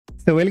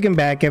So welcome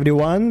back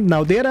everyone.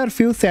 Now there are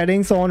few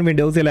settings on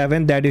Windows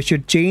 11 that you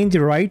should change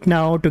right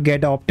now to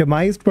get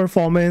optimized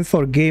performance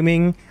for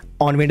gaming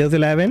on Windows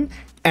 11,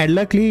 and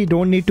luckily you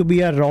don't need to be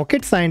a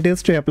rocket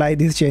scientist to apply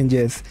these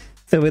changes.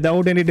 So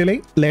without any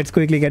delay, let's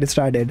quickly get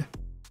started.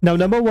 Now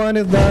number one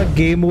is the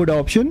game mode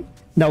option.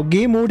 Now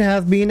game mode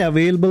has been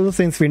available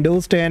since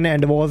Windows 10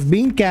 and was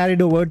being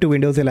carried over to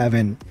Windows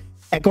 11.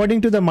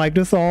 According to the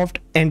Microsoft,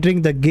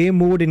 entering the game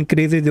mode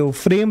increases your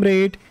frame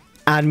rate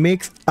and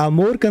makes a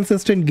more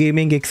consistent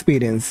gaming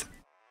experience.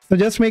 So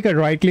just make a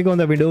right click on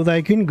the Windows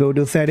icon, go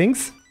to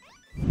settings.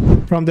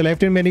 From the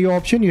left hand menu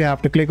option, you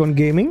have to click on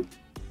gaming.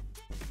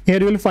 Here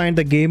you will find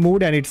the game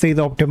mode and it says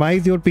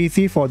optimize your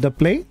PC for the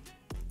play.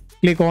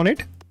 Click on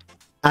it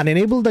and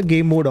enable the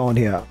game mode on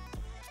here.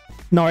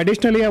 Now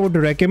additionally, I would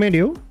recommend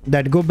you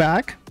that go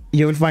back,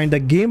 you will find the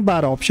game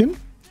bar option.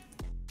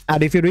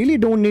 And if you really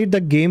don't need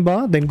the game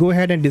bar, then go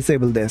ahead and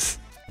disable this.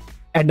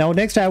 And now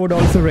next, I would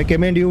also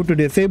recommend you to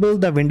disable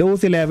the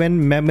Windows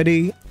 11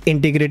 memory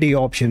integrity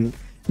option.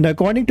 Now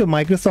according to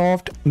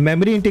Microsoft,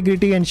 memory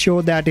integrity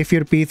ensures that if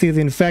your PC is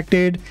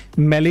infected,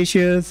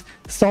 malicious,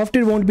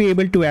 software won't be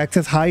able to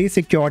access high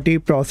security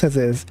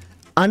processes.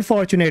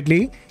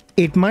 Unfortunately,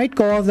 it might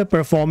cause the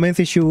performance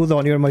issues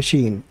on your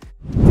machine.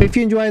 If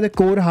you enjoy the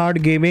core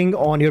hard gaming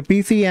on your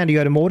PC and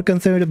you are more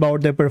concerned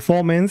about the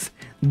performance,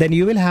 then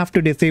you will have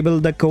to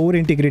disable the core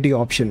integrity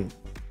option.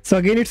 So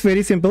again, it's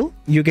very simple.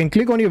 You can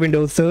click on your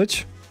Windows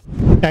search,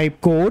 type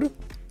core,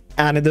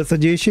 and in the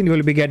suggestion you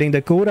will be getting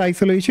the core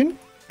isolation.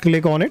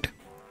 Click on it.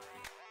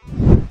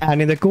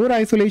 And in the core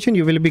isolation,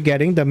 you will be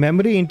getting the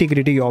memory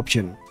integrity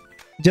option.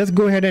 Just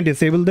go ahead and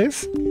disable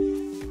this.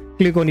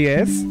 Click on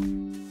yes.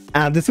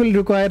 And this will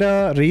require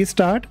a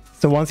restart.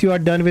 So once you are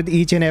done with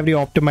each and every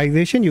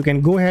optimization, you can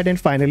go ahead and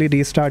finally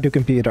restart your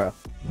computer.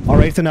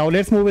 Alright, so now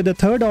let's move with the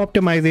third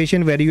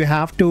optimization where you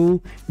have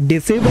to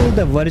disable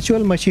the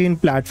virtual machine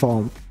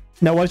platform.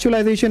 Now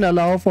virtualization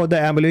allows for the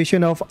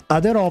emulation of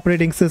other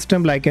operating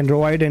systems like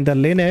Android and the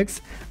Linux,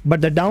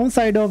 but the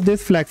downside of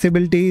this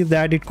flexibility is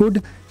that it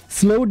could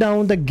slow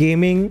down the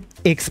gaming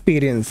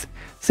experience.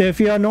 So if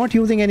you are not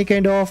using any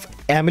kind of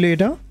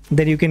emulator,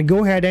 then you can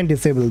go ahead and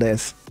disable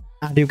this.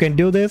 And you can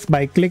do this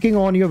by clicking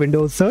on your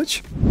Windows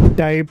search,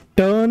 type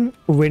turn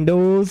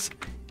Windows,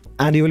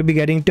 and you will be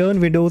getting turn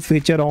Windows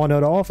feature on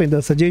or off in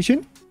the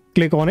suggestion.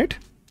 Click on it.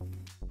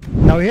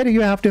 Now here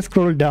you have to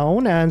scroll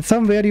down and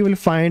somewhere you will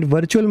find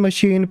virtual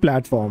machine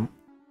platform.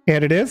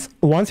 Here it is.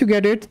 Once you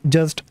get it,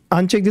 just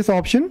uncheck this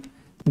option.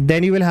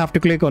 Then you will have to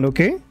click on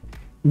OK.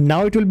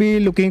 Now it will be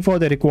looking for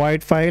the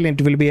required file and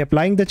it will be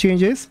applying the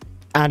changes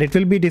and it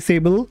will be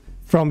disabled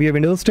from your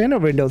Windows 10 or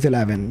Windows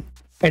 11.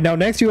 And now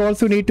next you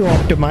also need to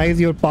optimize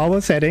your power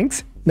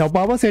settings. Now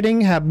power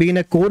settings have been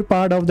a core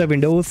part of the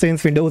Windows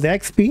since Windows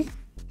XP.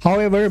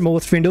 However,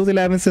 most Windows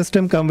 11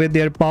 systems come with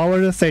their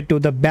power set to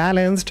the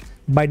balanced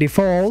by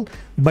default,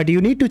 but you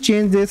need to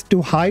change this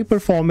to high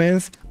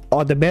performance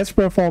or the best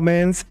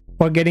performance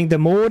for getting the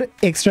more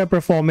extra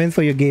performance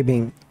for your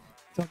gaming.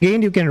 So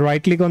again, you can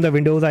right click on the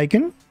Windows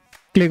icon,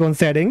 click on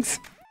settings,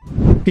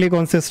 click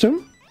on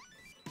system.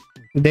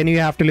 Then you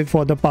have to look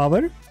for the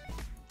power,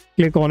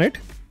 click on it.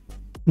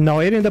 Now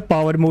here in the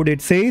power mode,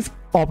 it says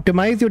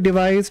optimize your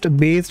device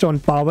based on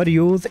power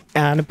use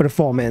and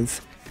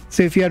performance.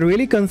 So if you are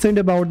really concerned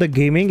about the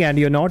gaming and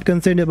you're not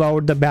concerned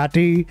about the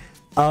battery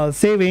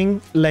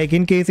saving, like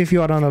in case if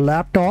you are on a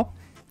laptop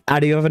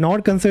and you are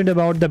not concerned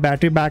about the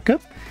battery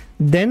backup,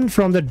 then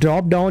from the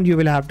drop down you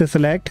will have to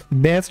select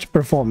best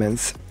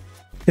performance.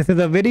 This is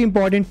a very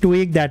important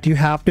tweak that you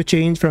have to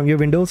change from your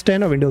Windows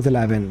 10 or Windows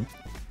 11.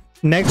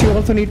 Next, you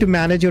also need to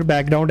manage your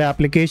background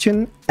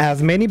application,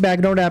 as many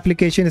background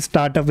applications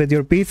start up with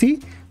your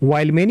PC.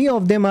 While many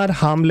of them are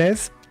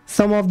harmless,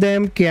 some of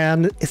them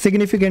can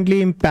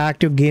significantly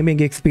impact your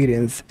gaming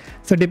experience.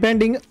 So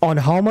depending on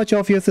how much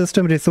of your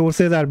system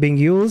resources are being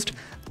used,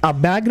 a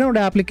background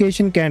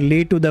application can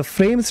lead to the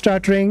frame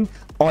stuttering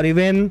or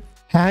even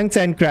hangs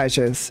and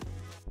crashes.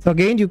 So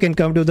again, you can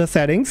come to the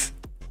settings.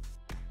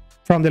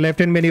 From the left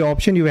hand menu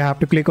option, you have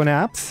to click on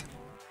apps,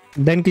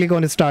 then click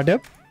on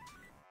startup.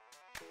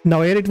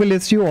 Now here it will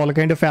list you all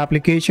kind of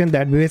applications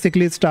that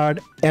basically start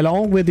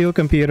along with your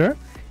computer,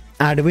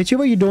 and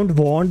whichever you don't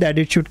want that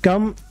it should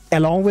come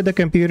along with the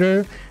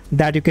computer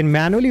that you can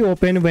manually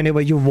open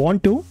whenever you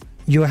want to,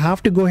 you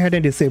have to go ahead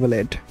and disable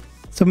it.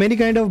 So many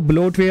kind of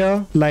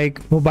bloatware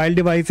like mobile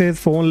devices,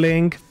 phone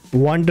link,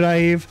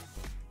 OneDrive,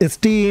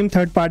 Steam,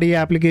 third-party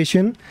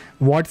application,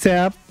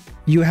 WhatsApp,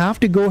 you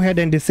have to go ahead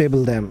and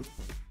disable them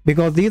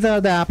because these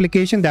are the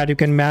applications that you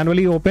can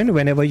manually open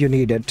whenever you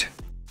need it.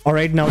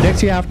 Alright, now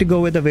next you have to go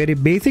with a very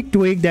basic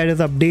tweak that is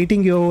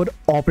updating your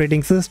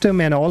operating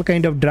system and all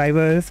kind of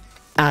drivers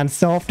and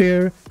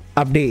software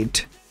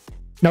update.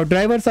 Now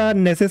drivers are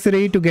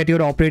necessary to get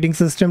your operating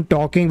system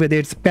talking with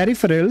its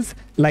peripherals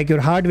like your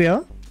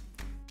hardware.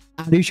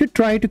 And you should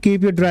try to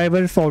keep your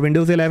drivers for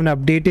Windows 11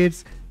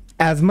 updated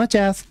as much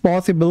as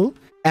possible,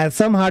 as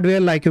some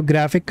hardware like your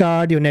graphic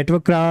card, your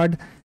network card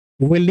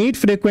will need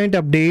frequent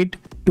update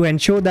to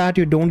ensure that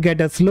you don't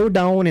get a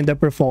slowdown in the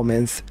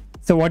performance.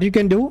 So what you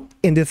can do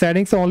in the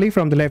settings only,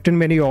 from the left hand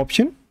menu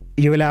option,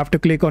 you will have to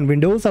click on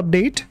Windows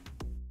Update.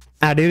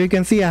 And here you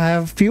can see I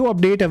have few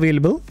updates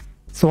available.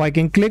 So I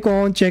can click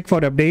on check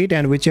for update,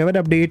 and whichever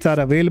updates are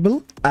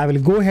available, I will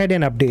go ahead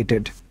and update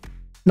it.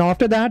 Now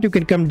after that, you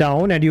can come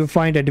down and you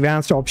find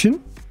advanced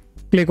option.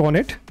 Click on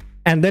it.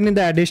 And then in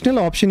the additional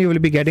option, you will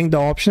be getting the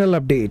optional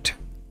update.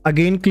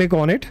 Again, click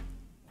on it.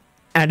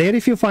 And here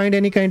if you find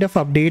any kind of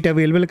update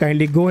available,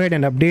 kindly go ahead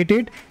and update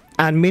it.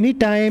 And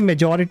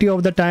majority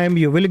of the time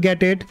you will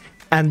get it.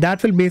 And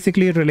that will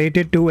basically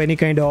related to any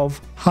kind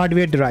of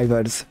hardware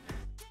drivers.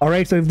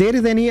 Alright, so if there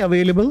is any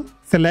available,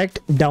 select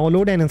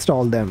download and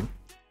install them.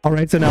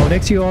 Alright, so now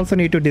next you also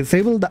need to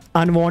disable the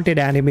unwanted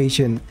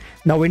animation.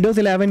 Now Windows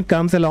 11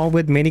 comes along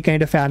with many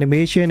kind of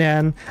animation,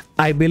 and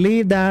I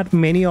believe that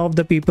many of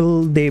the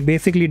people, they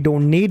basically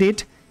don't need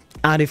it.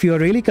 And if you are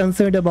really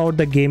concerned about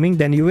the gaming,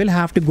 then you will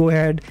have to go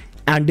ahead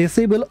and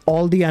disable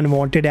all the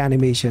unwanted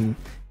animation.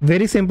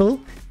 Very simple.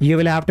 You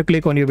will have to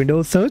click on your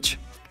Windows search,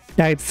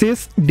 type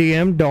sysdm.cpl,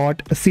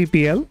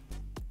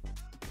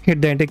 hit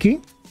the enter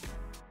key.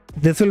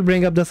 This will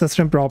bring up the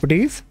system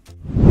properties.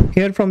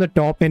 Here from the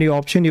top menu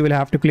option, you will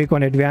have to click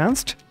on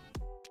advanced.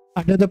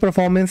 Under the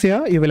performance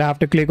here, you will have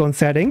to click on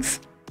settings.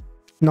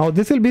 Now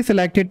this will be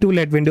selected to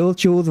let Windows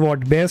choose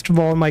what best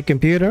for my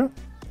computer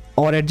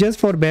or adjust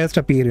for best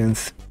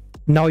appearance.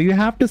 Now you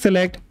have to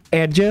select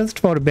adjust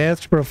for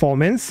best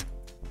performance,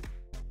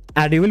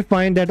 and you will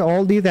find that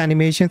all these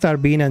animations are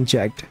being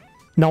unchecked.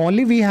 Now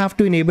only we have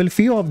to enable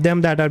few of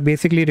them that are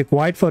basically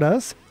required for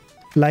us,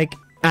 like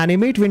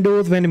animate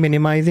windows when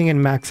minimizing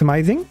and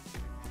maximizing,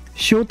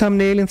 show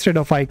thumbnail instead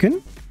of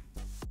icon,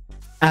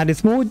 and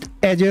smooth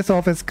edges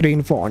of a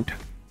screen font.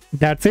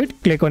 That's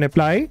it. Click on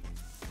apply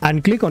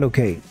and click on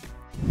OK.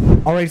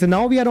 Alright, so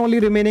now we are only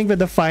remaining with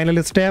the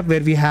final step,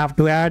 where we have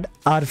to add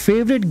our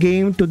favorite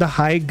game to the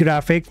high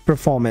graphic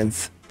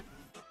performance.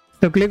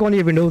 So click on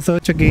your Windows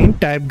search again,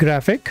 type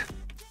graphic,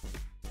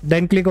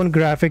 then click on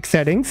graphic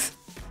settings,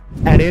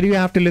 and here you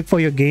have to look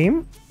for your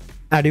game.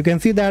 And you can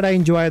see that I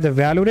enjoy the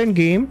Valorant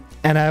game,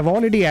 and I have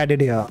already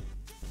added here.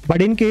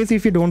 But in case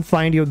if you don't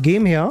find your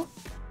game here,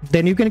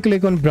 then you can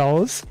click on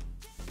browse.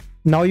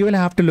 Now you will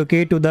have to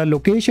locate to the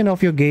location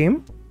of your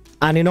game,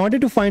 and in order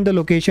to find the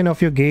location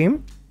of your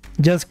game,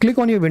 just click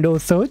on your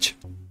Windows search,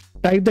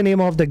 type the name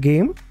of the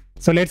game.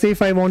 So let's say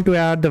if I want to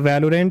add the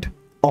Valorant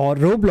or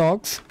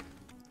Roblox,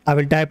 I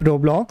will type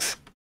Roblox.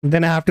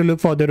 Then I have to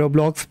look for the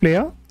Roblox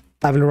player.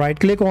 I will right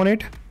click on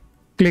it,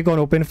 click on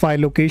open file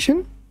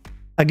location.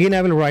 Again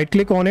I will right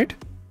click on it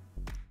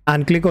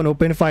and click on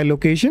open file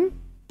location.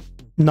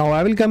 Now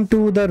I will come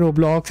to the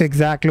Roblox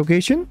exact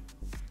location.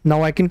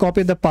 Now I can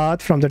copy the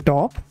path from the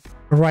top,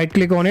 right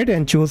click on it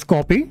and choose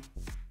copy.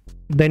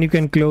 Then you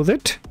can close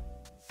it.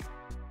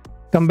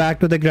 Come back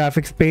to the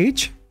graphics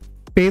page,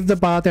 paste the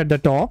path at the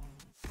top,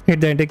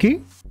 hit the enter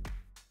key,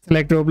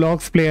 select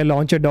Roblox player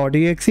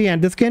launcher.exe, and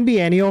this can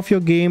be any of your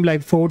game like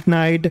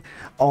Fortnite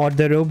or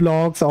the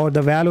Roblox or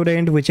the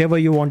Valorant, whichever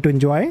you want to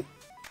enjoy.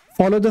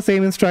 Follow the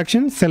same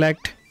instructions,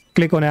 select,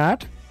 click on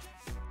add,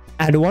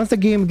 and once the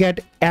game get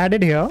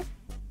added here,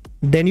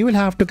 then you will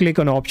have to click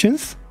on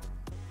options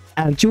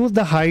and choose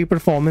the high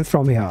performance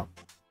from here.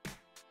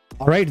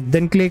 Alright,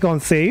 then click on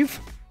save,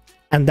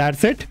 and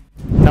that's it.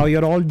 Now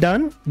you're all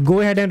done.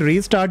 Go ahead and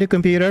restart your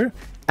computer,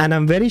 and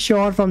I'm very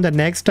sure from the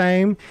next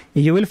time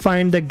you will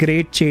find the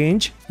great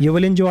change. You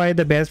will enjoy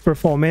the best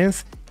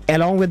performance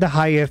along with the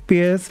high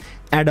FPS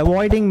and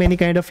avoiding many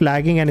kind of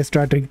lagging and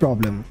stuttering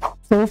problem.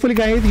 So hopefully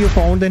guys you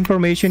found the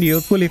information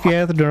useful. If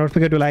yes, do not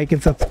forget to like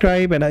and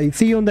subscribe, and I'll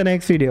see you in the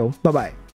next video. Bye bye.